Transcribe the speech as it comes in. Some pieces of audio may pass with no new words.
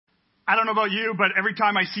I don't know about you, but every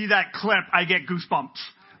time I see that clip, I get goosebumps.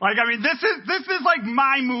 Like, I mean, this is like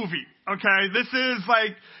my movie, okay? This is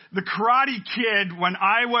like the Karate Kid when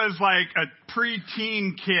I was like a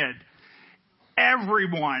preteen kid.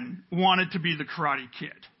 Everyone wanted to be the Karate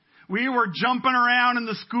Kid. We were jumping around in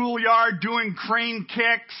the schoolyard doing crane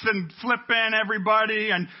kicks and flipping everybody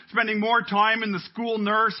and spending more time in the school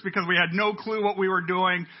nurse because we had no clue what we were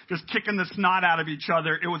doing, just kicking the snot out of each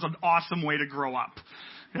other. It was an awesome way to grow up.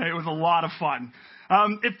 Okay, it was a lot of fun.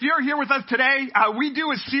 If you're here with us today, we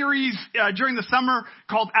do a series during the summer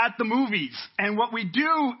called At the Movies. And what we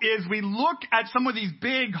do is we look at some of these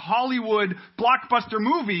big Hollywood blockbuster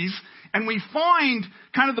movies and we find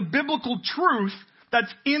kind of the biblical truth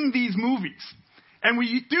that's in these movies. And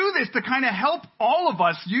we do this to kind of help all of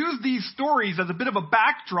us use these stories as a bit of a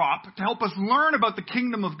backdrop to help us learn about the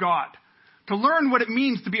kingdom of God, to learn what it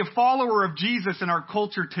means to be a follower of Jesus in our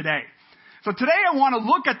culture today. So today I want to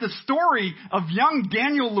look at the story of young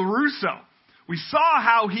Daniel LaRusso. We saw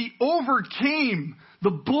how he overcame the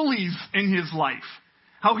bullies in his life,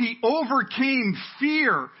 how he overcame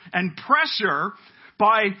fear and pressure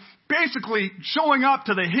by basically showing up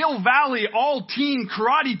to the Hill Valley all-teen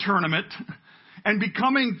karate tournament and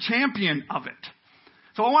becoming champion of it.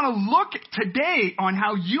 So I want to look today on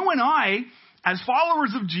how you and I, as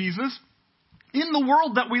followers of Jesus, in the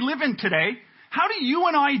world that we live in today, how do you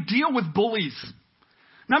and I deal with bullies?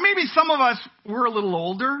 Now, maybe some of us, we're a little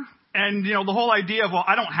older, and, the whole idea of, well,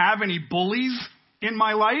 I don't have any bullies in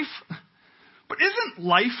my life. But isn't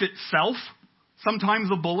life itself sometimes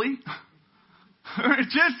a bully?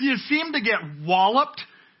 You seem to get walloped,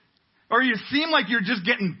 or you seem like you're just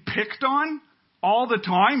getting picked on all the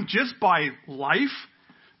time just by life.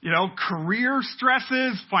 Career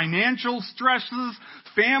stresses, financial stresses,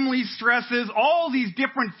 family stresses, all these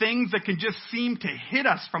different things that can just seem to hit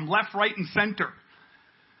us from left, right, and center.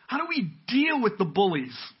 How do we deal with the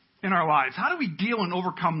bullies in our lives? How do we deal and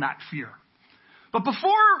overcome that fear? But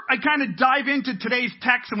before I kind of dive into today's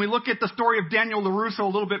text and we look at the story of Daniel LaRusso a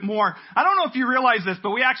little bit more, I don't know if you realize this, but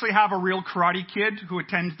we actually have a real Karate Kid who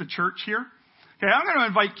attends the church here. Okay, I'm going to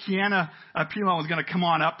invite Kiana Pilon is going to come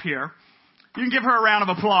on up here. You can give her a round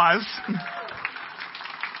of applause.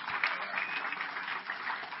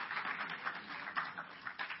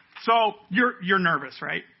 So you're nervous,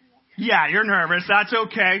 right? Yeah, you're nervous. That's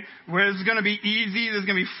okay. This is going to be easy. This is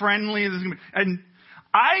going to be friendly.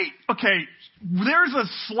 There's a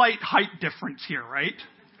slight height difference here, right?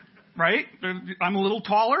 Right? I'm a little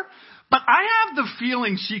taller. But I have the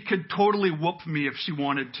feeling she could totally whoop me if she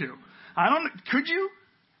wanted to. Could you?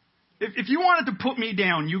 If you wanted to put me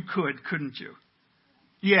down, you could, couldn't you?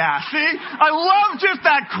 Yeah, see? I love just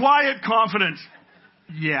that quiet confidence.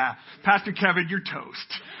 Yeah, Pastor Kevin, you're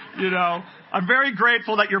toast. I'm very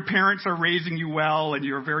grateful that your parents are raising you well and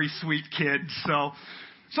you're a very sweet kid. So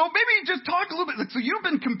maybe just talk a little bit. So you've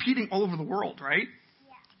been competing all over the world, right?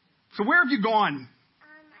 Yeah. So where have you gone?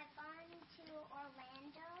 I've gone to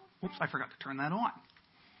Orlando. Oops, I forgot to turn that on.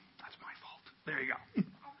 That's my fault. There you go. I've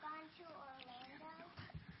gone to Orlando.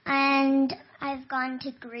 And I've gone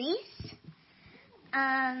to Greece.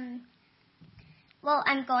 I'm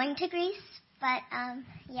going to Greece, but,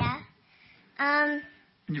 yeah. And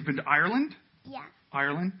you've been to Ireland? Yeah.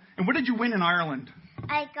 Ireland. And what did you win in Ireland?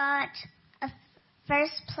 I got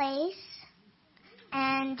first place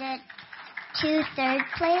and 2 third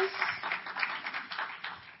place.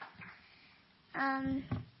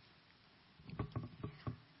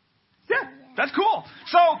 Yeah, that's cool.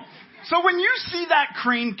 So when you see that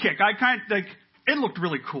crane kick, it looked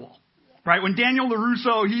really cool, right? When Daniel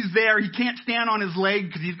LaRusso, he's there, he can't stand on his leg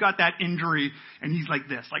because he's got that injury, and he's like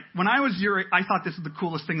this. Like when I was I thought this was the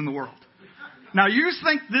coolest thing in the world. Now you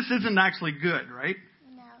think this isn't actually good, right?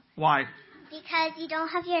 No. Why? Because you don't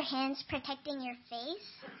have your hands protecting your face,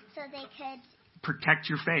 so they could protect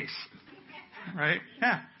your face, right?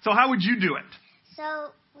 Yeah. So how would you do it?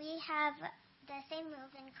 So we have the same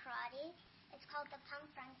move in karate. It's called the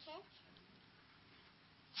pump front kick.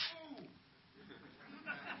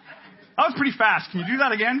 That was pretty fast. Can you do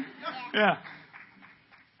that again? Yeah.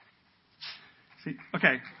 See?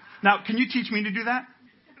 Okay. Now, can you teach me to do that?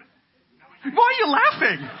 Why are you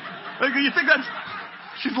laughing? Like, you think that's...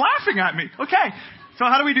 She's laughing at me. Okay. So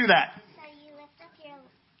how do we do that? So you lift up your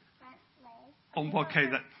front leg. Oh, okay.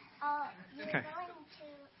 You're going to...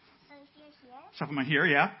 So if you're here... So am I here,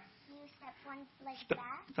 yeah? You step one leg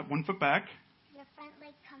back. Step 1 foot back. Your front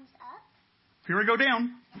leg comes up. Here I go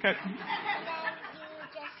down. Okay. And then you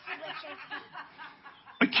just switch your feet.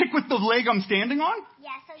 A kick with the leg I'm standing on? Yeah,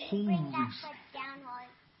 so you bring that foot down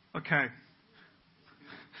while... Okay.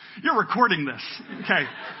 You're recording this. Okay.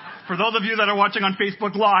 For those of you that are watching on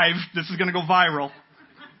Facebook Live, this is going to go viral.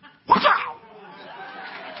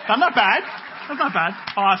 That's not bad. That's not bad.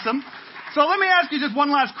 Awesome. So let me ask you just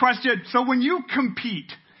one last question. So when you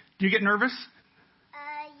compete, do you get nervous?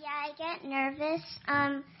 Yeah, I get nervous.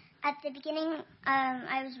 At the beginning,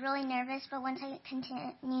 I was really nervous, but once I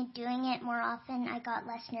continued doing it more often, I got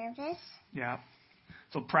less nervous. Yeah.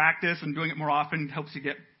 So practice and doing it more often helps you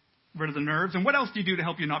get rid of the nerves. And what else do you do to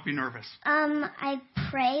help you not be nervous? I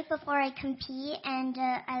pray before I compete, and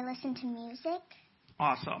I listen to music.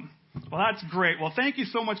 Awesome. Well, that's great. Well, thank you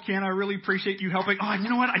so much, Ken. I really appreciate you helping. Oh, you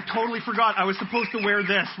know what? I totally forgot. I was supposed to wear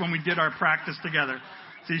this when we did our practice together.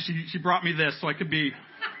 See, she brought me this so I could be...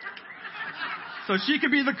 So she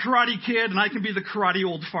could be the Karate Kid and I can be the Karate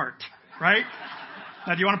Old Fart, right?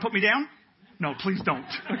 Now, do you want to put me down? No, please don't.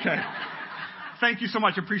 Okay. Thank you so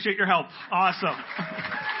much. Appreciate your help. Awesome.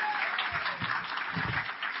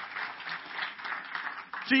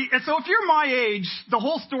 See, so if you're my age, the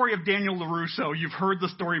whole story of Daniel LaRusso, you've heard the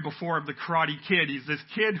story before of the Karate Kid. He's this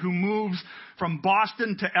kid who moves from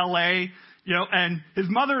Boston to L.A., and his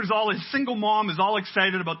single mom is all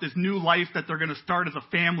excited about this new life that they're going to start as a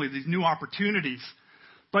family, these new opportunities.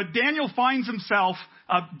 But Daniel finds himself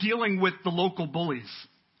dealing with the local bullies.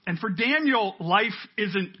 And for Daniel, life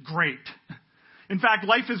isn't great. In fact,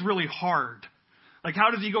 life is really hard. Like, how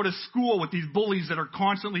does he go to school with these bullies that are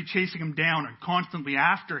constantly chasing him down and constantly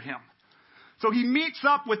after him? So he meets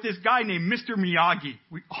up with this guy named Mr. Miyagi.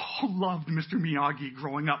 We all loved Mr. Miyagi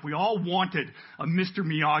growing up. We all wanted a Mr.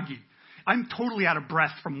 Miyagi. I'm totally out of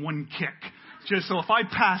breath from one kick. Just so if I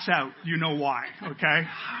pass out, you know why, okay?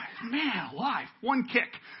 Man alive, one kick.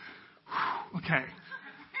 Okay.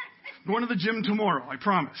 Going to the gym tomorrow, I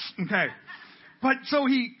promise. Okay. But so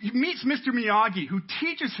he meets Mr. Miyagi, who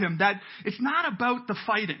teaches him that it's not about the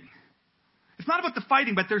fighting. It's not about the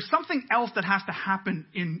fighting, but there's something else that has to happen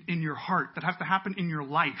in your heart, that has to happen in your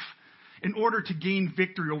life in order to gain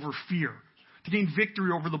victory over fear, to gain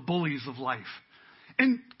victory over the bullies of life.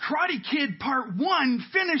 And Karate Kid Part 1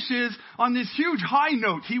 finishes on this huge high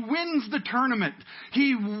note. He wins the tournament.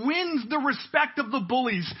 He wins the respect of the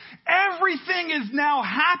bullies. Everything is now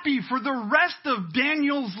happy for the rest of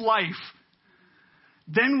Daniel's life.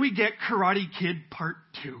 Then we get Karate Kid Part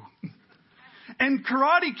 2. And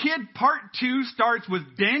Karate Kid Part 2 starts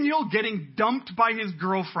with Daniel getting dumped by his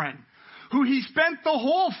girlfriend, who he spent the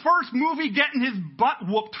whole first movie getting his butt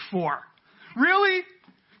whooped for. Really?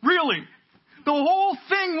 Really? The whole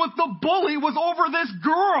thing with the bully was over this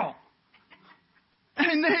girl.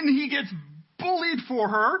 And then he gets bullied for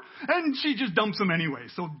her, and she just dumps him anyway.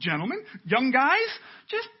 So, gentlemen, young guys,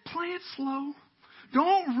 just play it slow.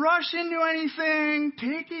 Don't rush into anything.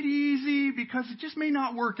 Take it easy, because it just may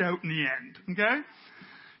not work out in the end, okay?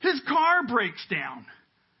 His car breaks down.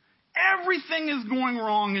 Everything is going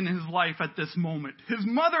wrong in his life at this moment. His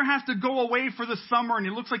mother has to go away for the summer, and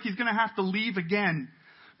it looks like he's going to have to leave again.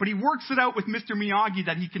 But he works it out with Mr. Miyagi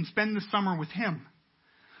that he can spend the summer with him.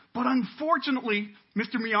 But unfortunately,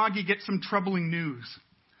 Mr. Miyagi gets some troubling news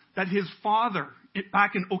that his father,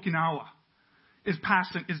 back in Okinawa, is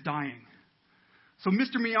dying. So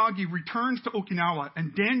Mr. Miyagi returns to Okinawa,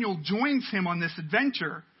 and Daniel joins him on this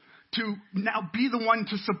adventure to now be the one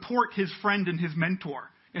to support his friend and his mentor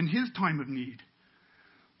in his time of need.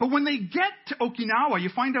 But when they get to Okinawa, you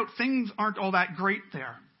find out things aren't all that great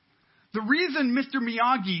there. The reason Mr.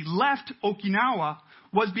 Miyagi left Okinawa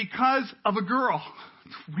was because of a girl.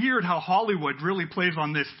 It's weird how Hollywood really plays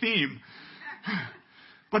on this theme.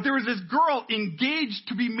 But there was this girl engaged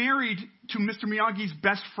to be married to Mr. Miyagi's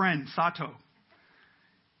best friend, Sato.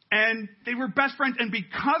 And they were best friends, and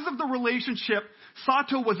because of the relationship,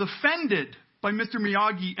 Sato was offended by Mr.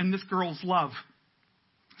 Miyagi and this girl's love.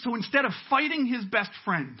 So instead of fighting his best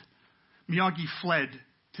friend, Miyagi fled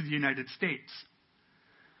to the United States.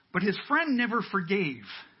 But his friend never forgave.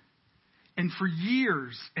 And for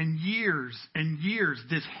years and years and years,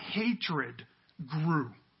 this hatred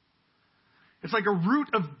grew. It's like a root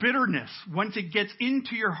of bitterness. Once it gets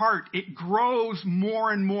into your heart, it grows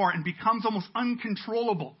more and more and becomes almost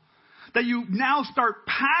uncontrollable. That you now start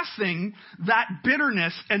passing that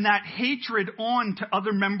bitterness and that hatred on to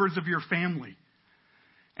other members of your family.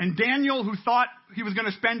 And Daniel, who thought he was going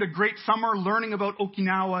to spend a great summer learning about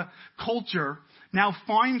Okinawa culture, now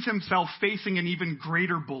finds himself facing an even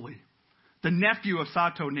greater bully, the nephew of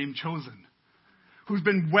Sato named Chosen, who's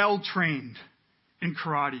been well trained in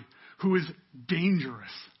karate, who is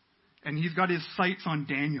dangerous. And he's got his sights on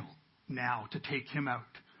Daniel now to take him out.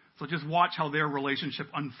 So just watch how their relationship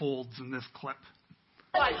unfolds in this clip.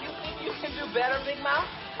 What, you think you can do better, Big Mouth?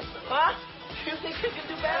 Huh? You think you can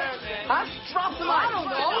do better? Huh? Drop them. I don't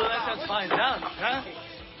know. Let's just find out, huh?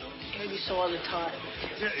 Maybe some other time.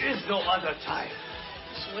 There is no other time.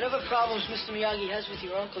 So whatever problems Mr. Miyagi has with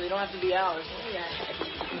your uncle, they don't have to be ours. Yeah.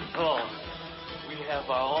 Oh, we have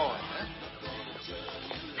our own. Huh?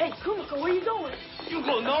 Hey, Kumiko, where you going? You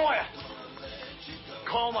go nowhere.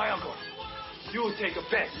 Call my uncle. You will take a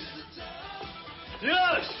bet.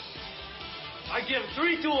 Yes! I give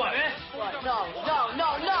 3 to 1, eh? What? No, I'm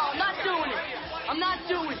not doing it. I'm not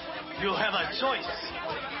doing it. You have a choice.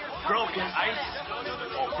 Broken ice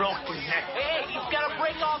or broken neck. Hey, you've got to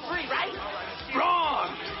break all 3, right?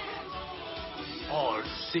 Wrong! All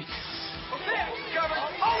 6. There, covered.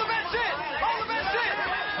 All the bets in! All the bets in!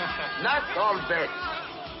 Not all bets.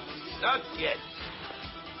 Not yet.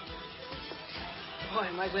 Boy,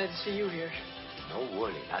 am I glad to see you here. No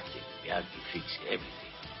worry, nothing. We have to fix everything.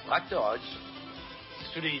 What the odds?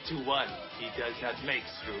 3 to 1. He does not make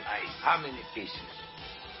through ice. How many pieces?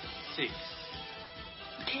 6.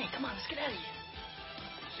 Okay, come on, let's get out of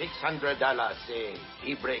here. $600. Say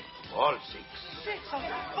he break all 6. $600.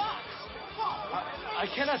 I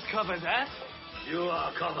cannot cover that. You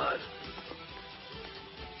are covered.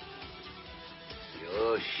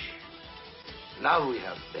 Yosh. Now we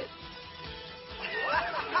have bet.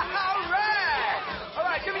 All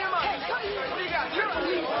right, give me your money. What do you got?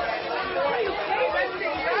 Are you crazy?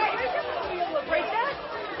 Break that?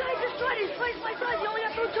 The guy just tried. He's twice my size. You only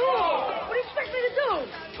have to do 2. What do you expect me to do?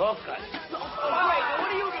 Focus. Oh, great. What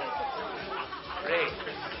are you going to do? Break.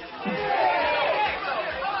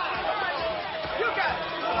 You got it.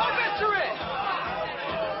 All bets are in.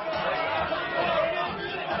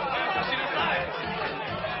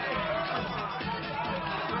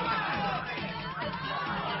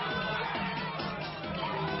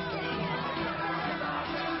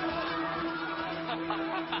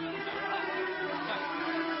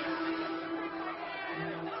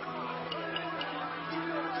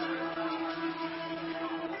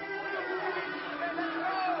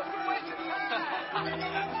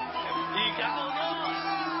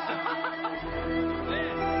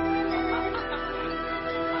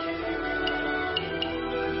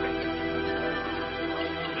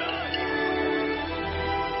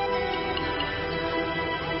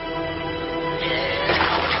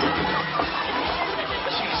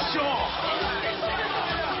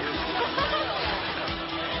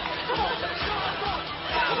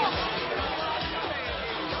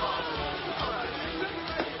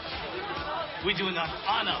 We do not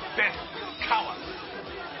honor best cowards.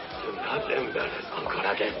 Do not embarrass Uncle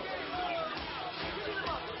again.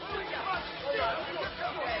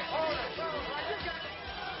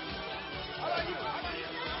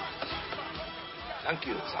 Thank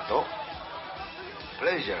you, Sato.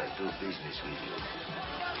 Pleasure to do business with you.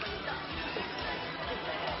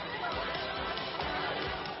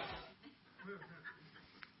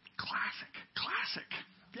 Classic.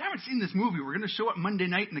 If you haven't seen this movie, we're going to show it Monday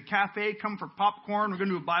night in the cafe. Come for popcorn. We're going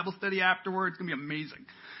to do a Bible study afterwards. It's going to be amazing.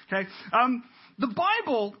 Okay. The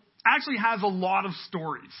Bible actually has a lot of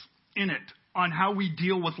stories in it on how we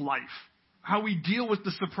deal with life, how we deal with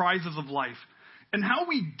the surprises of life, and how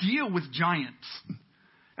we deal with giants.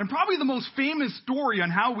 And probably the most famous story on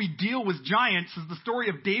how we deal with giants is the story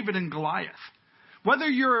of David and Goliath. Whether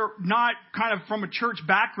you're not kind of from a church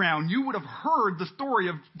background, you would have heard the story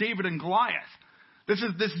of David and Goliath. This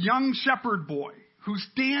is this young shepherd boy who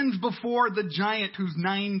stands before the giant who's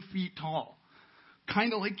 9 feet tall.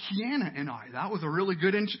 Kind of like Kiana and I. That was a really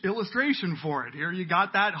good illustration for it. Here you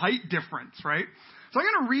got that height difference, right? So I'm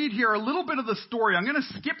going to read here a little bit of the story. I'm going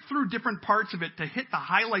to skip through different parts of it to hit the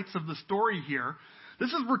highlights of the story here.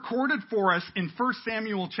 This is recorded for us in 1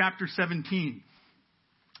 Samuel chapter 17.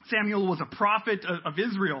 Samuel was a prophet of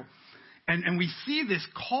Israel. And we see this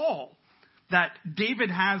call that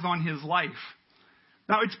David has on his life.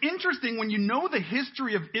 Now, it's interesting when you know the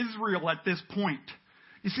history of Israel at this point.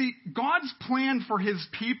 You see, God's plan for his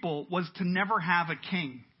people was to never have a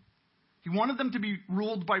king. He wanted them to be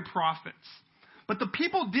ruled by prophets. But the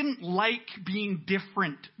people didn't like being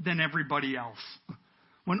different than everybody else.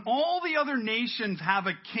 When all the other nations have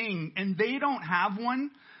a king and they don't have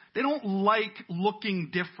one, they don't like looking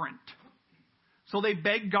different. So they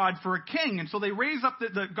beg God for a king. And so they raise up,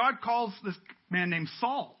 God calls this man named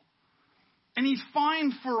Saul. And he's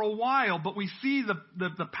fine for a while, but we see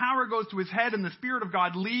the power goes to his head and the Spirit of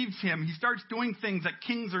God leaves him. He starts doing things that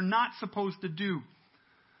kings are not supposed to do.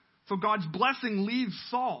 So God's blessing leaves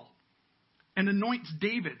Saul and anoints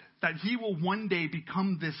David, that he will one day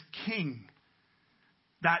become this king.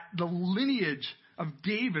 That the lineage of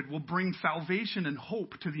David will bring salvation and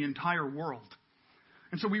hope to the entire world.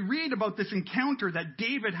 And so we read about this encounter that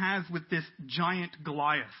David has with this giant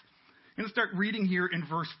Goliath. I'm going to start reading here in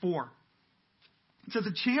verse 4. It says,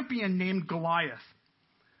 a champion named Goliath,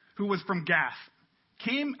 who was from Gath,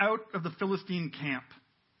 came out of the Philistine camp.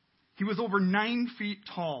 He was over 9 feet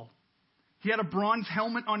tall. He had a bronze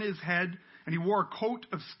helmet on his head, and he wore a coat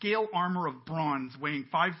of scale armor of bronze weighing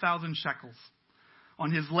 5,000 shekels.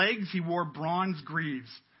 On his legs he wore bronze greaves,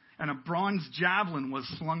 and a bronze javelin was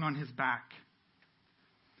slung on his back.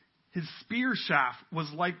 His spear shaft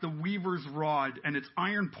was like the weaver's rod, and its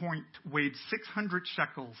iron point weighed 600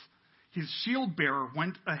 shekels. His shield bearer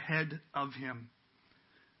went ahead of him.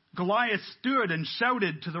 Goliath stood and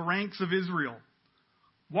shouted to the ranks of Israel,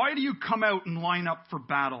 "Why do you come out and line up for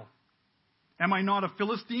battle? Am I not a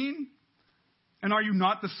Philistine? And are you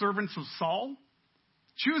not the servants of Saul?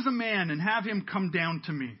 Choose a man and have him come down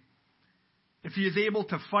to me. If he is able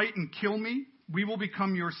to fight and kill me, we will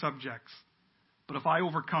become your subjects. But if I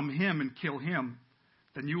overcome him and kill him,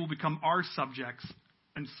 then you will become our subjects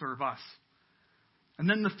and serve us." And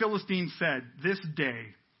then the Philistine said, "This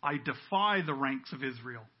day I defy the ranks of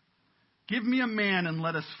Israel. Give me a man and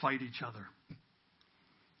let us fight each other."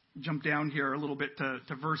 Jump down here a little bit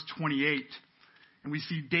to verse 28, and we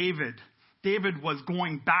see David. David was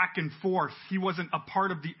going back and forth. He wasn't a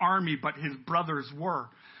part of the army, but his brothers were.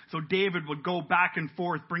 So David would go back and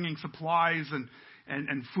forth bringing supplies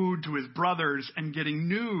and food to his brothers and getting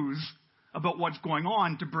news about what's going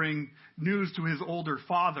on to bring news to his older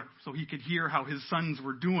father so he could hear how his sons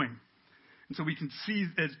were doing. And so we can see,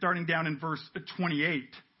 starting down in verse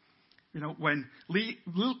 28, when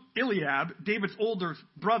Eliab, David's older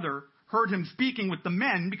brother, heard him speaking with the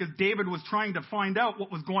men, because David was trying to find out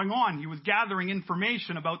what was going on. He was gathering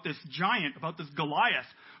information about this giant, about this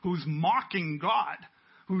Goliath, who's mocking God,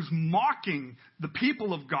 who's mocking the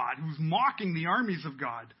people of God, who's mocking the armies of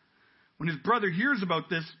God. When his brother hears about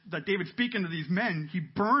this, that David's speaking to these men, he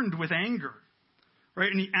burned with anger,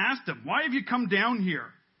 right? And he asked him, "Why have you come down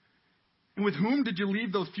here? And with whom did you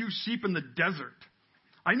leave those few sheep in the desert?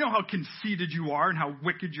 I know how conceited you are and how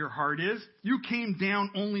wicked your heart is. You came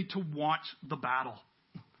down only to watch the battle."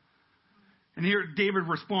 And here David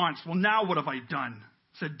responds, "Well, now what have I done?"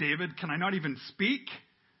 said David. "Can I not even speak?"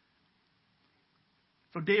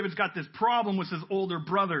 So David's got this problem with his older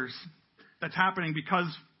brothers that's happening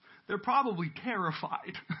because they're probably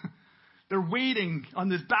terrified. They're waiting on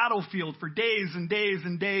this battlefield for days and days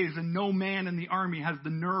and days, and no man in the army has the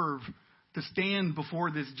nerve to stand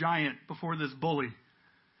before this giant, before this bully.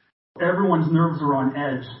 Everyone's nerves are on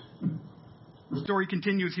edge. The story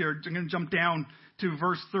continues here. I'm going to jump down to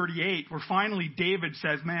verse 38, where finally David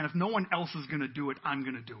says, "Man, if no one else is going to do it, I'm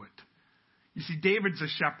going to do it." You see, David's a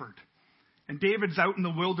shepherd. And David's out in the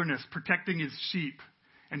wilderness protecting his sheep.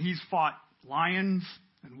 And he's fought lions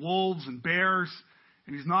and wolves and bears.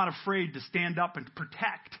 And he's not afraid to stand up and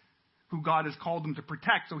protect who God has called him to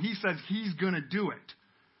protect. So he says he's going to do it.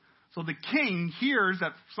 So the king hears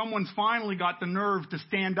that someone's finally got the nerve to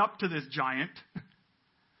stand up to this giant.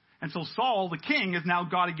 And so Saul, the king, has now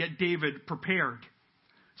got to get David prepared.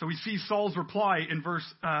 So we see Saul's reply in verse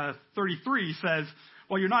 33 says,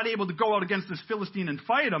 "Well, you're not able to go out against this Philistine and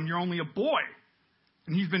fight him. You're only a boy.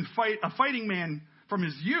 And he's been a fighting man from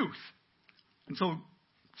his youth." And so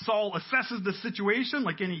Saul assesses the situation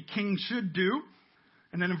like any king should do.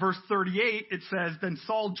 And then in verse 38, it says, "Then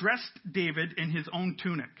Saul dressed David in his own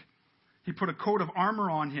tunic. He put a coat of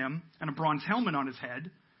armor on him and a bronze helmet on his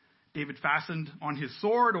head. David fastened on his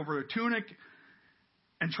sword over a tunic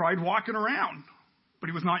and tried walking around, but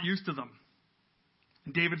he was not used to them.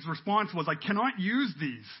 And David's response was, "I cannot use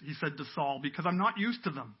these," he said to Saul, "because I'm not used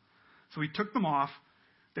to them." So he took them off.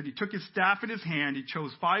 Then he took his staff in his hand. He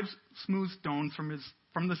chose 5 smooth stones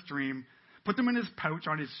from the stream, put them in his pouch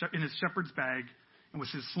in his shepherd's bag, and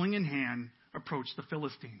with his sling in hand, approached the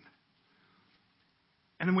Philistine.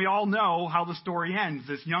 And then we all know how the story ends.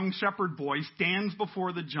 This young shepherd boy stands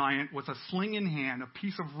before the giant with a sling in hand, a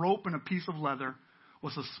piece of rope and a piece of leather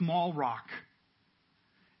with a small rock.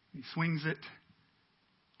 He swings it,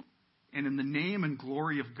 and in the name and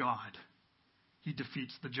glory of God, he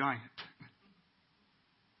defeats the giant.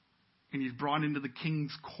 And he's brought into the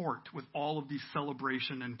king's court with all of these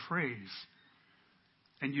celebration and praise.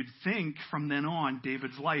 And you'd think from then on,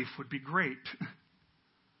 David's life would be great.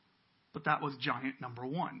 But that was giant number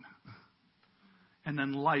 1. And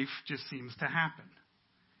then life just seems to happen.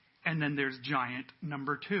 And then there's giant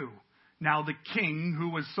number 2. Now the king, who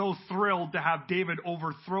was so thrilled to have David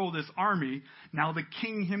overthrow this army, now the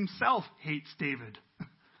king himself hates David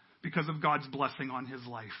because of God's blessing on his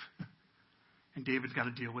life. And David's got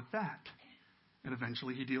to deal with that. And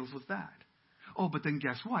eventually he deals with that. Oh, but then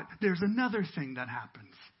guess what? There's another thing that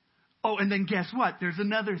happens. Oh, and then guess what? There's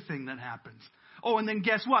another thing that happens. Oh, and then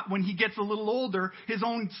guess what? When he gets a little older, his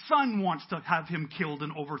own son wants to have him killed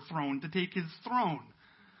and overthrown to take his throne.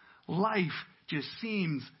 Life just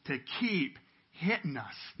seems to keep hitting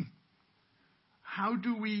us. How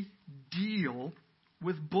do we deal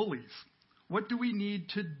with bullies? What do we need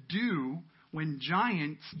to do when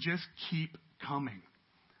giants just keep coming?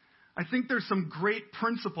 I think there's some great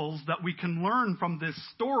principles that we can learn from this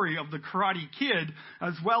story of the Karate Kid,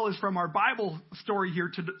 as well as from our Bible story here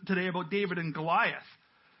today about David and Goliath.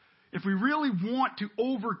 If we really want to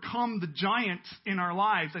overcome the giants in our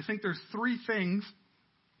lives, I think there's three things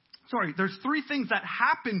that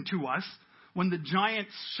happen to us when the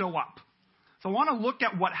giants show up. So I want to look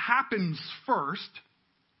at what happens first,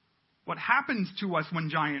 what happens to us when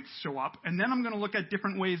giants show up, and then I'm going to look at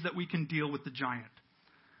different ways that we can deal with the giant.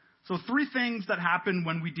 So 3 things that happen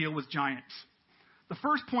when we deal with giants. The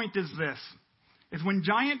first point is this, is when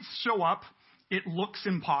giants show up, it looks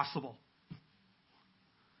impossible.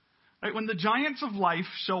 Right? When the giants of life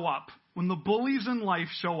show up, when the bullies in life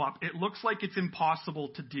show up, it looks like it's impossible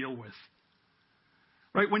to deal with.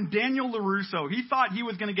 Right? When Daniel LaRusso, he thought he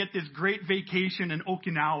was going to get this great vacation in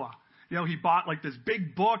Okinawa. You know, he bought like this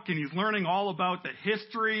big book and he's learning all about the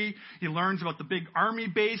history. He learns about the big army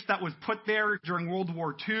base that was put there during World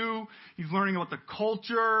War II. He's learning about the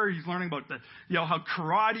culture. He's learning about how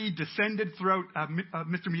karate descended throughout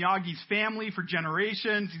Mr. Miyagi's family for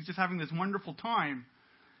generations. He's just having this wonderful time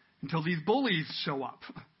until these bullies show up,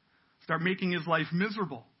 start making his life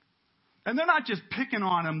miserable. And they're not just picking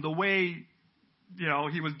on him the way,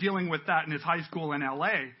 he was dealing with that in his high school in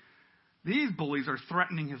L.A. These bullies are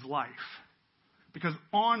threatening his life because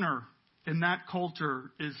honor in that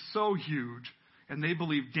culture is so huge, and they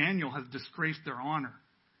believe Daniel has disgraced their honor,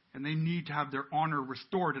 and they need to have their honor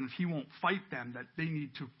restored. And if he won't fight them, that they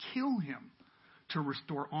need to kill him to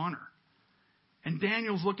restore honor. And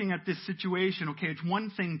Daniel's looking at this situation. Okay, it's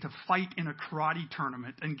one thing to fight in a karate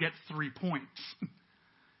tournament and get 3 points.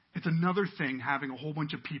 It's another thing having a whole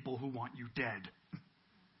bunch of people who want you dead.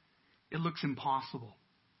 It looks impossible.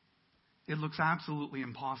 It looks absolutely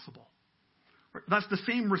impossible. That's the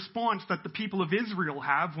same response that the people of Israel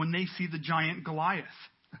have when they see the giant Goliath.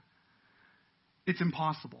 It's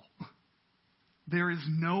impossible. There is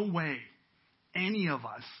no way any of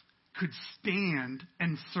us could stand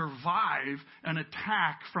and survive an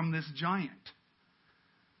attack from this giant.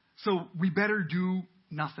 So we better do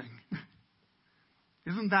nothing.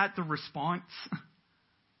 Isn't that the response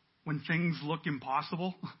when things look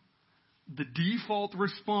impossible? The default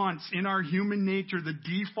response in our human nature, the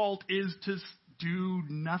default is to do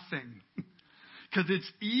nothing. Because it's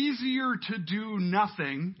easier to do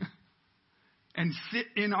nothing and sit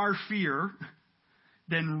in our fear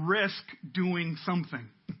than risk doing something.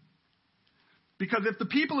 Because if the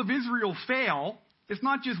people of Israel fail, it's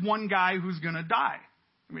not just one guy who's going to die.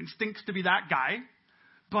 I mean, it stinks to be that guy.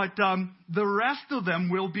 But the rest of them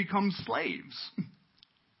will become slaves.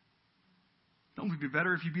 Don't it be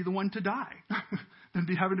better if you be the one to die than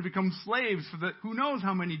be having to become slaves for who knows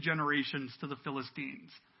how many generations to the Philistines?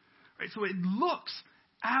 Right? So it looks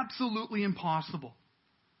absolutely impossible.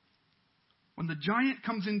 When the giant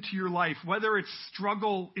comes into your life, whether it's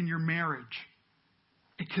struggle in your marriage,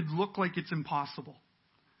 it could look like it's impossible.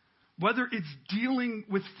 Whether it's dealing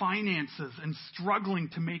with finances and struggling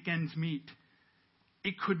to make ends meet,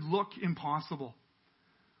 it could look impossible.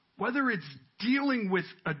 Whether it's dealing with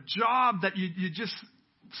a job that you're just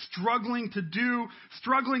struggling to do,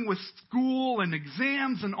 struggling with school and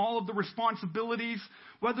exams and all of the responsibilities,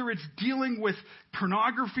 whether it's dealing with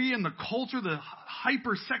pornography and the culture, the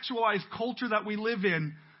hyper-sexualized culture that we live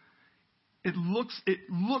in, it looks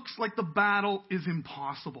like the battle is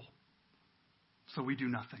impossible. So we do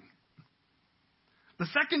nothing. The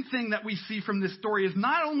second thing that we see from this story is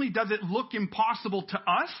not only does it look impossible to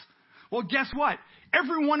us, well, guess what?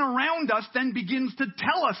 Everyone around us then begins to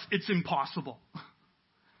tell us it's impossible.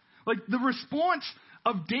 Like the response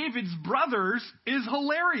of David's brothers is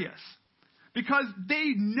hilarious because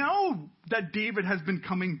they know that David has been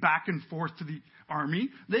coming back and forth to the army.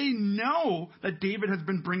 They know that David has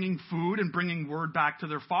been bringing food and bringing word back to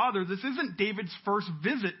their father. This isn't David's first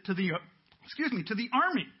visit to the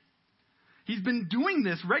army. He's been doing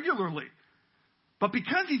this regularly. But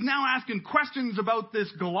because he's now asking questions about this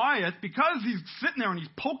Goliath, because he's sitting there and he's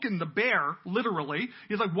poking the bear, literally,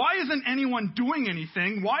 he's like, why isn't anyone doing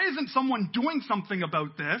anything? Why isn't someone doing something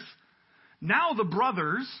about this? Now the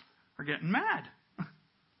brothers are getting mad.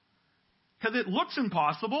 Because it looks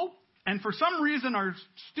impossible, and for some reason our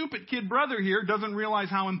stupid kid brother here doesn't realize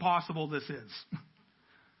how impossible this is.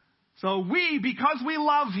 So because we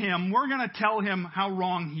love him, we're going to tell him how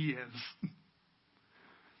wrong he is.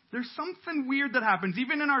 There's something weird that happens.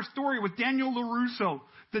 Even in our story with Daniel LaRusso,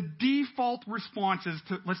 the default response is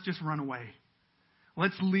to, let's just run away.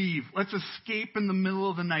 Let's leave. Let's escape in the middle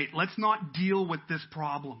of the night. Let's not deal with this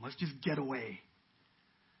problem. Let's just get away.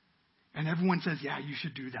 And everyone says, yeah, you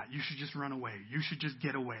should do that. You should just run away. You should just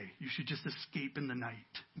get away. You should just escape in the night.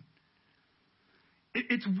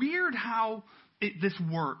 It's weird how this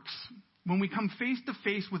works. When we come face to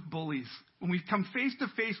face with bullies, when we come face to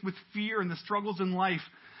face with fear and the struggles in life,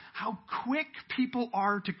 how quick people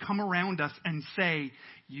are to come around us and say,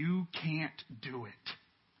 you can't do it.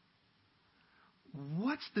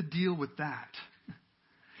 What's the deal with that?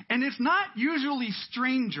 And it's not usually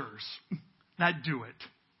strangers that do it.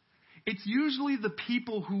 It's usually the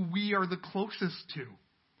people who we are the closest to,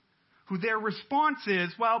 who their response is,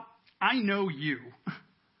 well, I know you,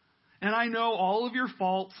 and I know all of your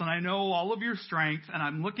faults, and I know all of your strengths, and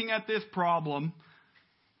I'm looking at this problem.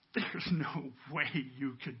 There's no way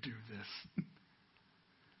you could do this.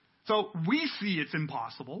 So we see it's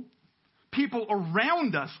impossible. People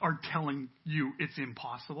around us are telling you it's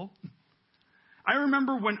impossible. I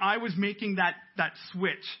remember when I was making that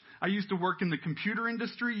switch. I used to work in the computer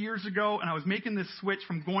industry years ago, and I was making this switch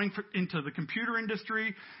from going into the computer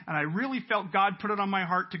industry, and I really felt God put it on my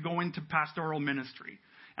heart to go into pastoral ministry.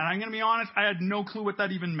 And I'm going to be honest, I had no clue what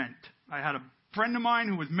that even meant. I had a friend of mine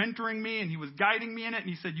who was mentoring me, and he was guiding me in it, and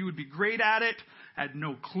he said, you would be great at it. I had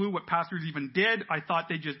no clue what pastors even did. I thought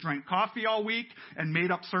they just drank coffee all week and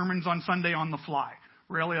made up sermons on Sunday on the fly.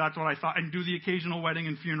 Really, that's what I thought. And do the occasional wedding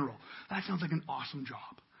and funeral. That sounds like an awesome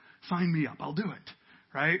job. Sign me up. I'll do it.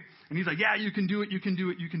 Right? And he's like, yeah, you can do it. You can do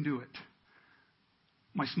it. You can do it.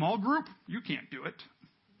 My small group, you can't do it.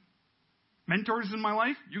 Mentors in my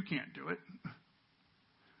life, you can't do it.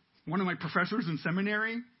 One of my professors in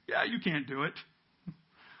seminary, yeah, you can't do it.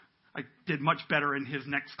 I did much better in his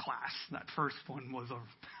next class. That first one was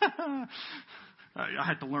I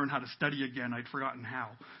had to learn how to study again. I'd forgotten how.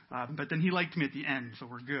 But then he liked me at the end, so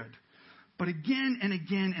we're good. But again and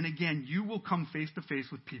again and again, you will come face to face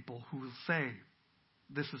with people who will say,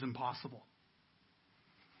 this is impossible.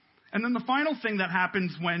 And then the final thing that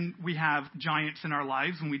happens when we have giants in our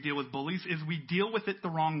lives, when we deal with bullies, is we deal with it the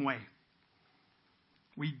wrong way.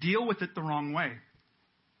 We deal with it the wrong way.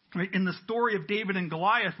 In the story of David and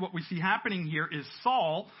Goliath, what we see happening here is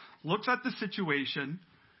Saul looks at the situation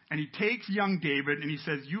and he takes young David and he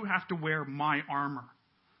says, you have to wear my armor.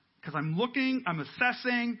 Because I'm looking, I'm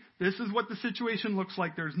assessing, this is what the situation looks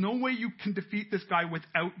like. There's no way you can defeat this guy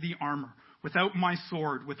without the armor, without my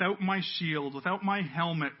sword, without my shield, without my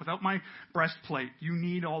helmet, without my breastplate. You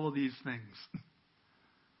need all of these things.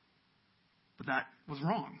 But that was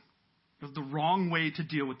wrong. It was the wrong way to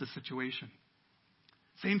deal with the situation.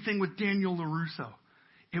 Same thing with Daniel LaRusso.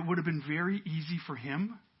 It would have been very easy for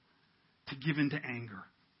him to give in to anger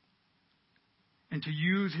and to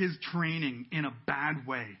use his training in a bad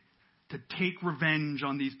way, to take revenge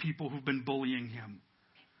on these people who've been bullying him,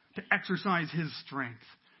 to exercise his strength,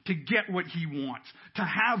 to get what he wants, to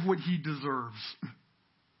have what he deserves.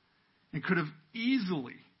 And could have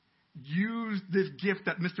easily used this gift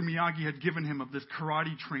that Mr. Miyagi had given him of this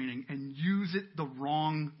karate training and use it the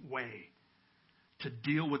wrong way to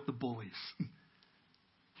deal with the bullies. He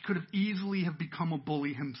could have easily have become a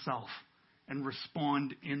bully himself and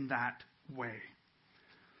respond in that way.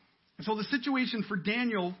 And so the situation for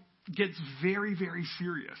Daniel gets very, very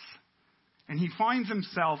serious. And he finds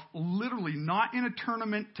himself literally not in a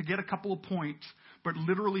tournament to get a couple of points, but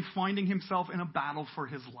literally finding himself in a battle for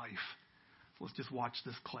his life. So let's just watch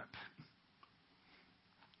this clip.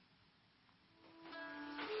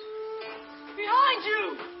 Behind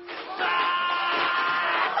you!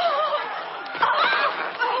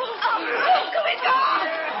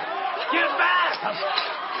 Get back!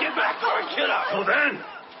 Get back or kill her! So then?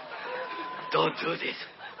 Don't do this.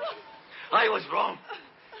 I was wrong.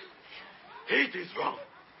 It is wrong.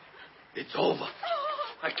 It's over.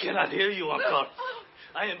 I cannot hear you, Uncle.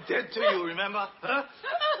 I am dead to you, remember? Huh?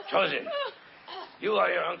 Chosen, you are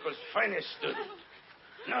your uncle's finest student.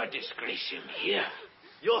 Now disgrace him here.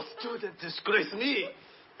 Your student disgraced me.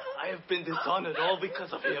 I have been dishonored all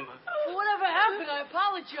because of him. Whatever happened, I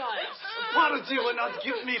apologize. Apology will not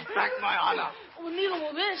give me back my honor. Well, neither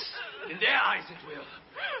will this. In their eyes it will.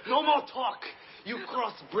 No more talk. You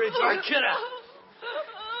cross bridge or kill her.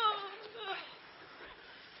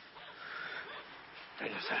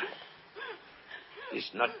 Dinosaur,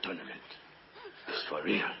 it's not tournament. It's for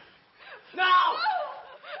real. Now!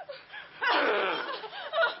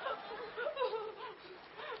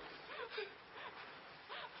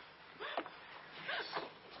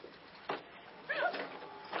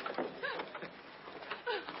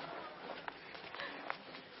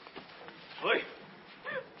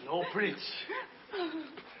 preach.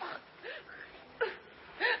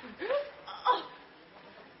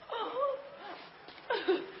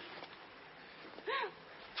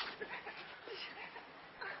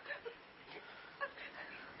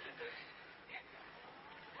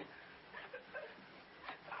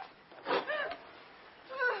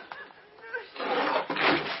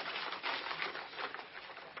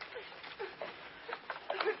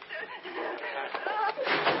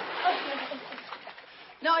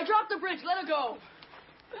 Now I dropped the bridge. Let her go.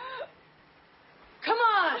 Come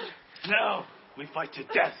on. No, we fight to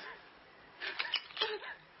death.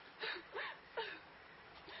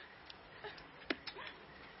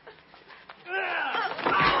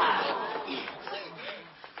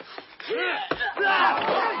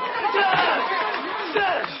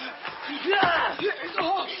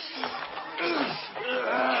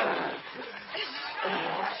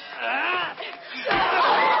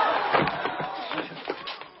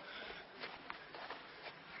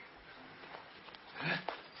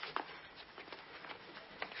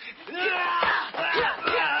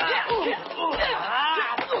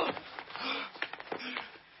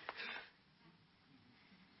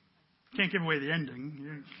 Can't give away the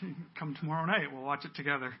ending. You come tomorrow night. We'll watch it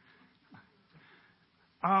together.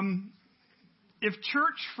 If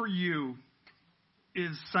church for you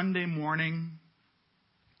is Sunday morning,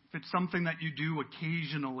 if it's something that you do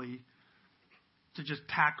occasionally to just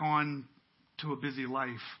tack on to a busy life,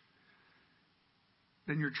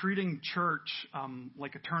 then you're treating church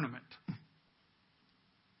like a tournament.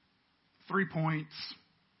 3 points,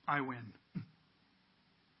 I win.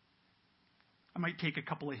 I might take a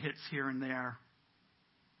couple of hits here and there,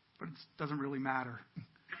 but it doesn't really matter.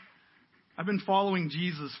 I've been following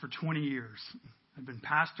Jesus for 20 years. I've been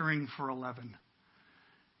pastoring for 11.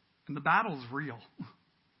 And the battle's real.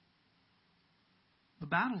 The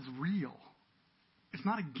battle's real. It's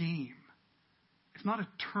not a game. It's not a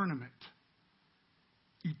tournament.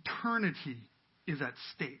 Eternity is at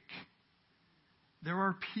stake. There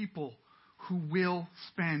are people who will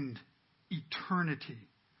spend eternity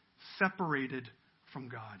separated from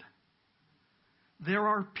God. There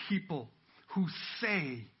are people who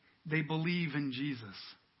say they believe in Jesus,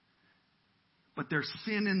 but their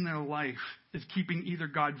sin in their life is keeping either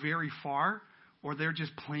God very far or they're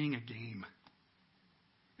just playing a game.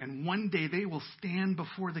 And one day they will stand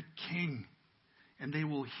before the King and they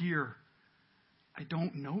will hear, "I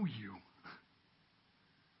don't know you."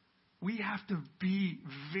 We have to be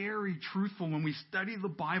very truthful when we study the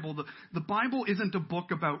Bible. The Bible isn't a book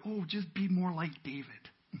about, just be more like David.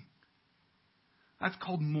 That's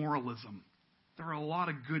called moralism. There are a lot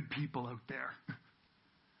of good people out there.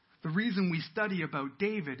 The reason we study about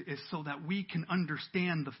David is so that we can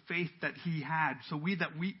understand the faith that he had, so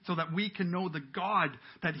that we can know the God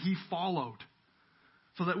that he followed,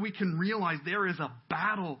 so that we can realize there is a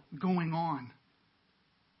battle going on.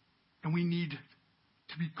 And we need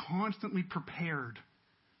to be constantly prepared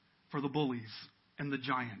for the bullies and the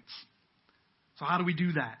giants. So how do we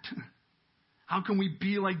do that? How can we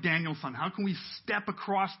be like Daniel-san? How can we step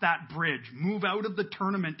across that bridge, move out of the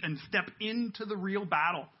tournament and step into the real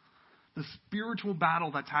battle, the spiritual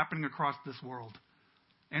battle that's happening across this world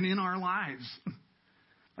and in our lives?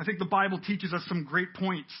 I think the Bible teaches us some great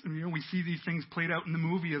points. And, we see these things played out in the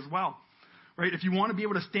movie as well. Right? If you want to be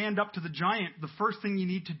able to stand up to the giant, the first thing you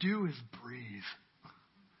need to do is breathe.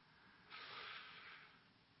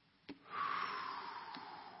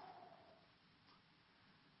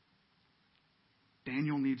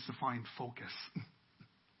 Daniel needs to find focus.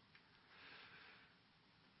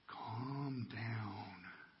 Calm down.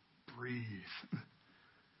 Breathe.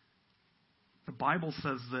 The Bible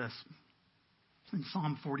says this in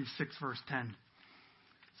Psalm 46, verse 10.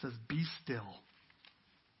 It says, "Be still.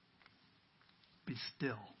 Be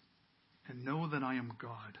still and know that I am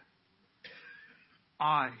God.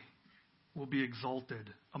 I will be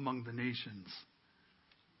exalted among the nations.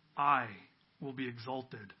 I will be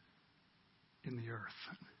exalted in the earth."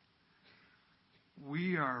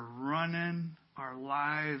 We are running our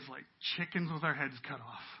lives like chickens with our heads cut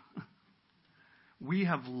off. We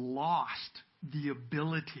have lost the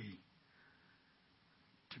ability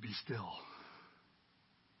to be still.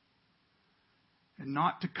 And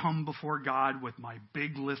not to come before God with my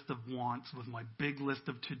big list of wants, with my big list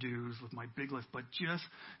of to-dos, with my big list, but just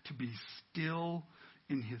to be still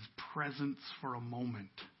in his presence for a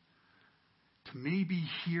moment. To maybe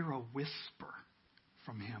hear a whisper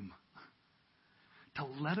from him. To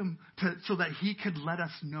let him, so that he could let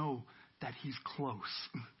us know that he's close.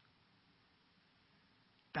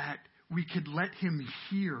 That we could let him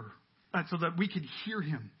hear, so that we could hear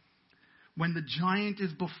him when the giant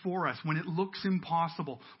is before us, when it looks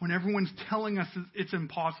impossible, when everyone's telling us it's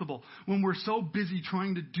impossible, when we're so busy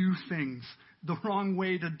trying to do things the wrong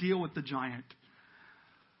way to deal with the giant,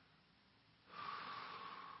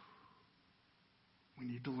 we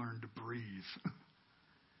need to learn to breathe,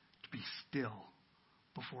 to be still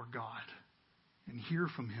before God and hear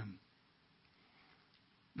from him.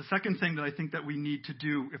 The second thing that I think that we need to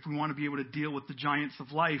do if we want to be able to deal with the giants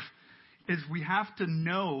of life is we have to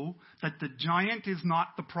know that the giant is not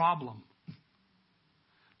the problem.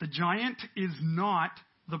 The giant is not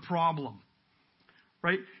the problem.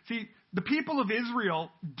 Right? See, the people of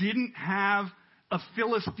Israel didn't have a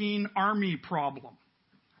Philistine army problem.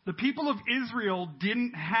 The people of Israel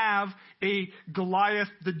didn't have a Goliath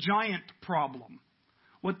the giant problem.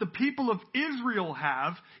 What the people of Israel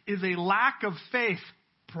have is a lack of faith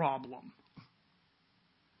problem.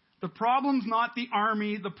 The problem's not the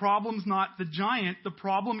army. The problem's not the giant. The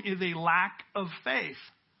problem is a lack of faith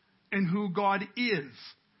in who God is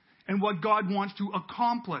and what God wants to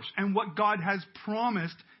accomplish and what God has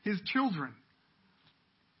promised his children.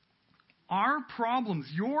 Our problems,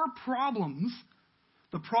 your problems,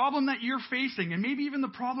 the problem that you're facing, and maybe even the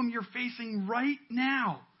problem you're facing right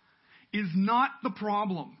now, is not the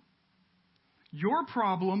problem. Your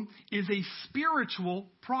problem is a spiritual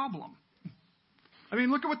problem. I mean,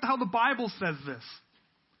 look at how the Bible says this.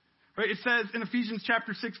 Right? It says in Ephesians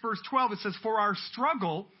chapter 6, verse 12, it says, "For our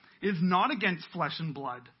struggle is not against flesh and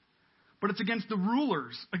blood, but it's against the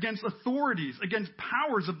rulers, against authorities, against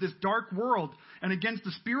powers of this dark world, and against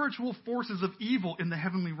the spiritual forces of evil in the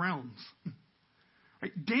heavenly realms."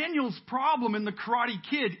 Right? Daniel's problem in the Karate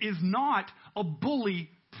Kid is not a bully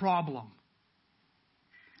problem.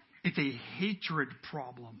 It's a hatred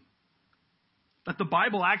problem that the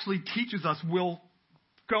Bible actually teaches us will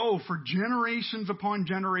go for generations upon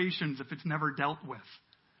generations if it's never dealt with.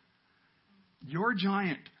 Your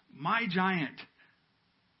giant, my giant,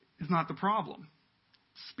 is not the problem.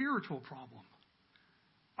 Spiritual problem.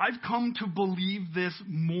 I've come to believe this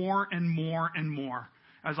more and more and more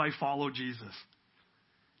as I follow Jesus.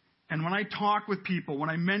 And when I talk with people, when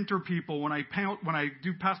I mentor people, when I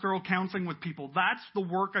do pastoral counseling with people, that's the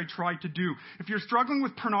work I try to do. If you're struggling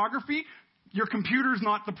with pornography, your computer's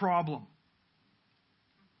not the problem.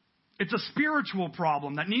 It's a spiritual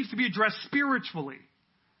problem that needs to be addressed spiritually.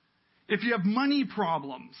 If you have money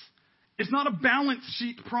problems, it's not a balance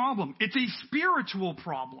sheet problem. It's a spiritual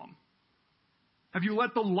problem. Have you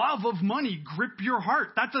let the love of money grip your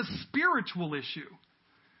heart? That's a spiritual issue.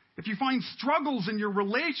 If you find struggles in your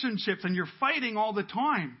relationships and you're fighting all the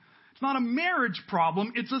time, it's not a marriage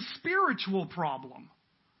problem, it's a spiritual problem.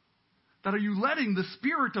 That are you letting the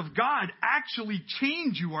Spirit of God actually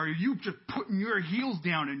change you, or are you just putting your heels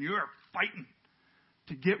down and you're fighting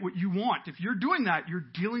to get what you want? If you're doing that, you're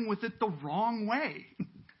dealing with it the wrong way.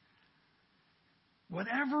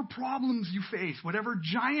 Whatever problems you face, whatever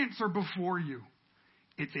giants are before you,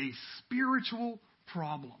 it's a spiritual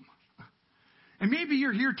problem. And maybe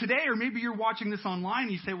you're here today, or maybe you're watching this online,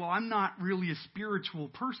 and you say, well, I'm not really a spiritual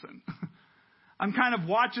person. I'm kind of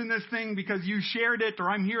watching this thing because you shared it, or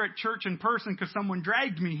I'm here at church in person because someone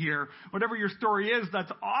dragged me here. Whatever your story is,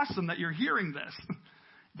 that's awesome that you're hearing this.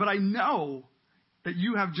 But I know that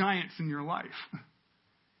you have giants in your life.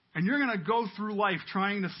 And you're going to go through life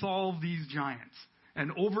trying to solve these giants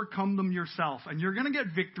and overcome them yourself. And you're going to get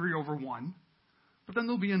victory over one, but then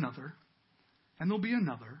there'll be another, and there'll be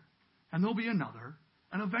another, and there'll be another,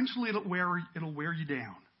 and eventually it'll wear you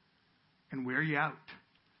down and wear you out.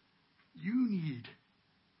 You need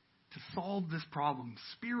to solve this problem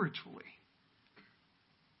spiritually.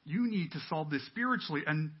 You need to solve this spiritually,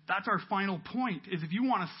 and that's our final point, is if you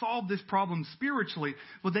want to solve this problem spiritually,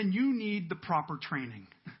 well, then you need the proper training.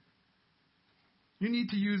 You need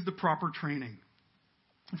to use the proper training.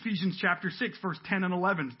 Ephesians chapter 6, verse 10 and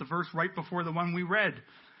 11, the verse right before the one we read.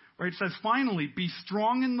 Right, it says, "Finally, be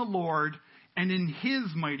strong in the Lord and in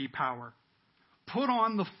his mighty power. Put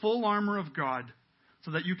on the full armor of God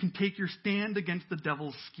so that you can take your stand against the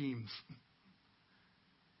devil's schemes."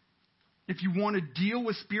 If you want to deal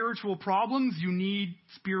with spiritual problems, you need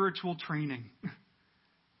spiritual training.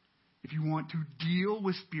 If you want to deal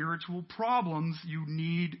with spiritual problems, you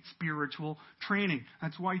need spiritual training.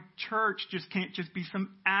 That's why church can't just be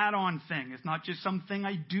some add-on thing. It's not just something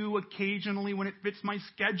I do occasionally when it fits my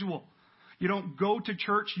schedule. You don't go to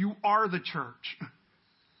church, you are the church.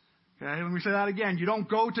 Okay, let me say that again. You don't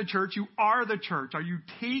go to church, you are the church. Are you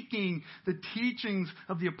taking the teachings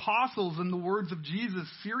of the apostles and the words of Jesus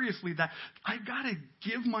seriously, that I've got to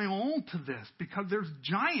give my all to this because there's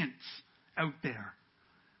giants out there?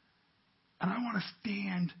 And I want to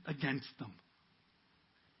stand against them.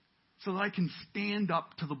 so that I can stand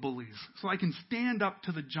up to the bullies, so I can stand up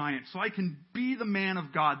to the giant, so I can be the man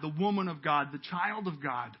of God, the woman of God, the child of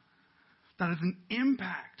God that has an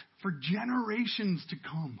impact for generations to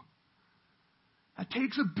come. That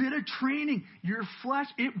takes a bit of training. Your flesh,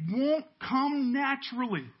 it won't come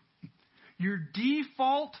naturally. Your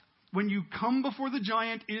default when you come before the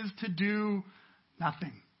giant is to do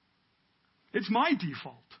nothing. It's my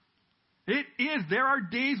default. It is. There are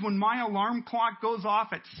days when my alarm clock goes off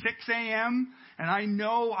at 6 a.m. and I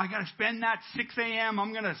know I got to spend that 6 a.m.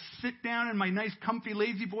 I'm going to sit down in my nice comfy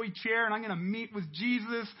lazy boy chair and I'm going to meet with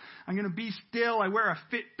Jesus. I'm going to be still. I wear a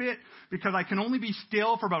Fitbit because I can only be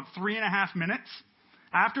still for about 3.5 minutes.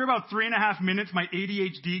 After about 3.5 minutes, my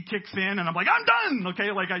ADHD kicks in and I'm like, I'm done.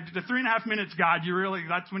 Okay. Like the 3.5 minutes, God,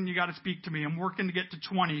 that's when you got to speak to me. I'm working to get to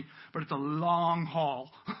 20, but it's a long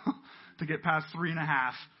haul to get past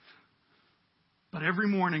 3.5. But every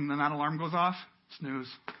morning, then that alarm goes off, snooze,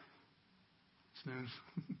 snooze,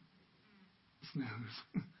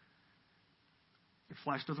 snooze. Your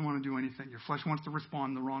flesh doesn't want to do anything. Your flesh wants to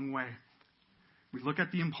respond the wrong way. We look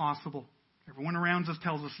at the impossible. Everyone around us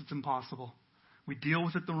tells us it's impossible. We deal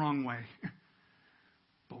with it the wrong way.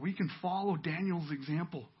 But we can follow Daniel's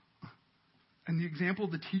example and the example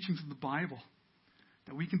of the teachings of the Bible,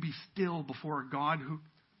 that we can be still before a God who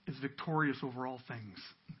is victorious over all things.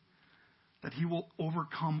 That he will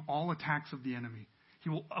overcome all attacks of the enemy. He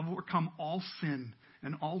will overcome all sin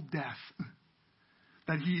and all death.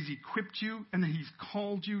 That he has equipped you and that he's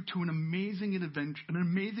called you to an amazing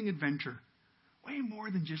adventure. Way more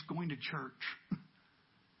than just going to church.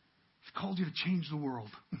 He's called you to change the world.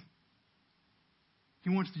 He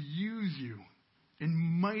wants to use you in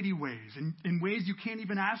mighty ways, in ways you can't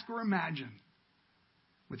even ask or imagine,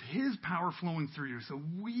 with his power flowing through you. So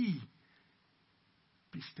we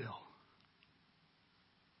be still.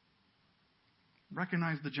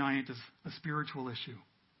 Recognize the giant as a spiritual issue.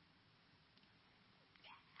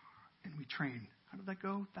 And we train. How did that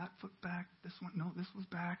go? That foot back. This one, no, this was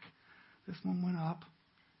back. This one went up.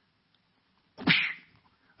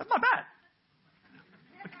 That's not bad.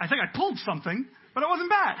 I think I pulled something, but it wasn't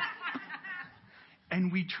bad.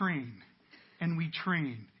 And we train. And we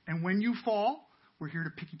train. And when you fall, we're here to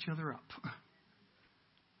pick each other up.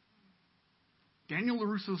 Daniel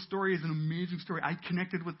LaRusso's story is an amazing story. I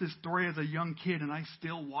connected with this story as a young kid, and I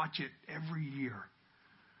still watch it every year.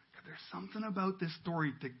 There's something about this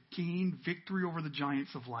story to gain victory over the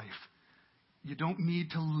giants of life. You don't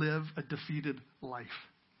need to live a defeated life.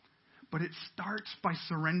 But it starts by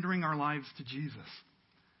surrendering our lives to Jesus.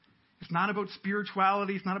 It's not about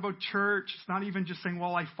spirituality. It's not about church. It's not even just saying,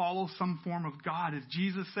 well, I follow some form of God. As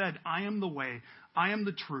Jesus said, I am the way. I am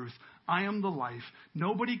the truth. I am the life.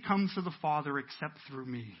 Nobody comes to the Father except through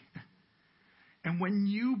me. And when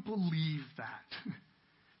you believe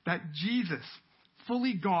that Jesus,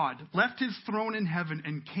 fully God, left his throne in heaven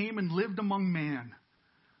and came and lived among man,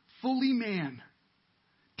 fully man,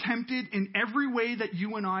 tempted in every way that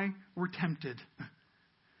you and I were tempted.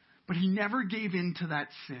 But he never gave in to that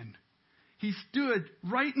sin. He stood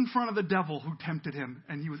right in front of the devil who tempted him,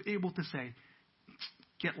 and he was able to say,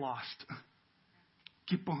 get lost.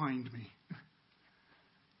 Get behind me.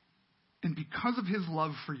 And because of his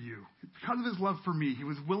love for you, because of his love for me, he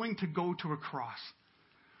was willing to go to a cross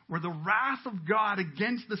where the wrath of God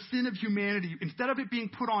against the sin of humanity, instead of it being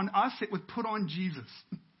put on us, it was put on Jesus.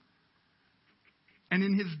 And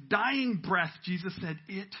in his dying breath, Jesus said,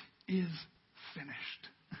 it is finished.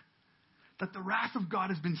 That the wrath of God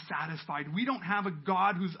has been satisfied. We don't have a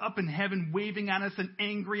God who's up in heaven waving at us and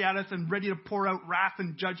angry at us and ready to pour out wrath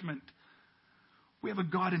and judgment. We have a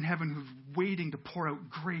God in heaven who's waiting to pour out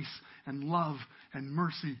grace and love and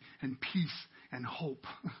mercy and peace and hope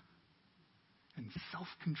and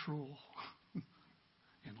self-control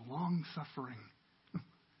and long-suffering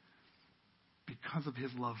because of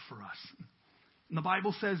his love for us. And the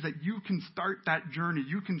Bible says that you can start that journey.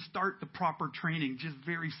 You can start the proper training just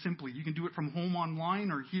very simply. You can do it from home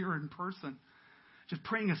online or here in person. Just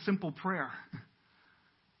praying a simple prayer.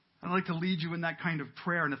 I'd like to lead you in that kind of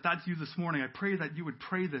prayer. And if that's you this morning, I pray that you would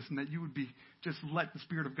pray this and that you would be just let the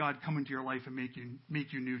Spirit of God come into your life and make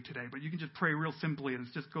you new today. But you can just pray real simply, and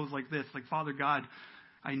it just goes like this. Like, Father God,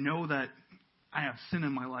 I know that I have sin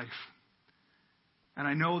in my life. And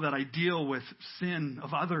I know that I deal with sin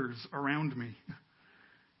of others around me.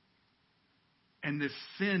 And this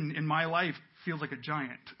sin in my life feels like a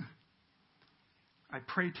giant. I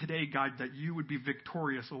pray today, God, that you would be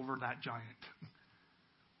victorious over that giant.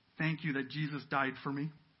 Thank you that Jesus died for me.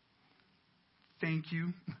 Thank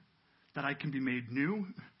you that I can be made new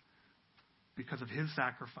because of his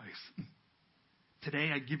sacrifice.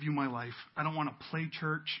 Today I give you my life. I don't want to play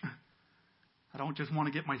church. I don't just want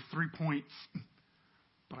to get my 3 points,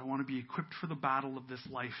 but I want to be equipped for the battle of this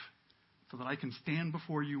life so that I can stand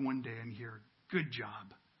before you one day and hear, good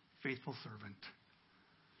job, faithful servant.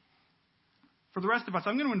 For the rest of us,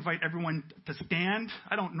 I'm going to invite everyone to stand.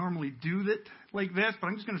 I don't normally do that like this, but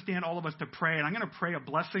I'm just going to stand all of us to pray, and I'm going to pray a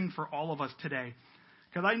blessing for all of us today.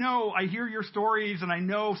 Because I hear your stories, and I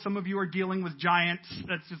know some of you are dealing with giants.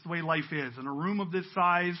 That's just the way life is. In a room of this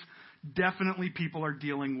size, definitely people are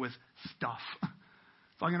dealing with stuff.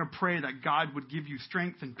 So I'm going to pray that God would give you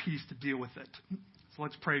strength and peace to deal with it. So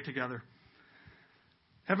let's pray together.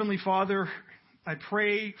 Heavenly Father, I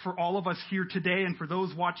pray for all of us here today and for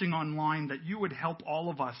those watching online that you would help all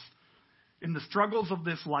of us in the struggles of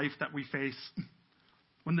this life that we face.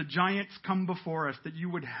 When the giants come before us, that you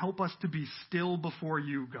would help us to be still before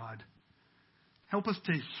you, God. Help us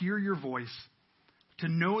to hear your voice, to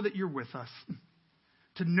know that you're with us,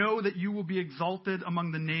 to know that you will be exalted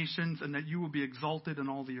among the nations and that you will be exalted in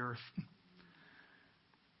all the earth.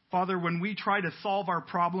 Father, when we try to solve our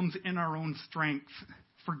problems in our own strength,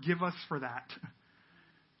 forgive us for that.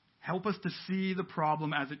 Help us to see the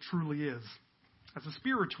problem as it truly is, as a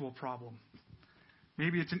spiritual problem.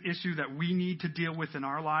 Maybe it's an issue that we need to deal with in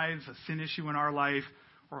our lives, a sin issue in our life,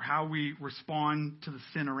 or how we respond to the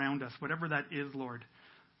sin around us. Whatever that is, Lord,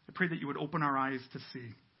 I pray that you would open our eyes to see.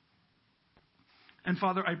 And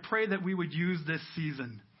Father, I pray that we would use this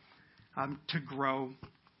season to grow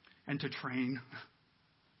and to train.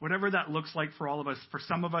 Whatever that looks like for all of us. For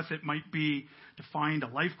some of us, it might be to find a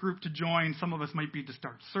life group to join. Some of us might be to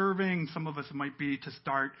start serving. Some of us it might be to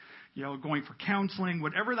start, going for counseling.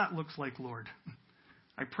 Whatever that looks like, Lord,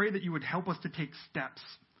 I pray that you would help us to take steps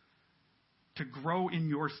to grow in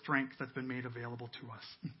your strength that's been made available to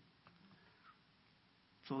us,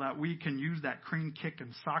 so that we can use that crane kick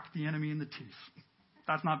and sock the enemy in the teeth.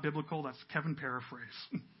 That's not biblical. That's Kevin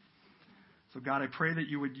paraphrase. So God, I pray that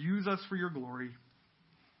you would use us for your glory.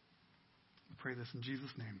 I pray this in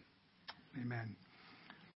Jesus' name. Amen.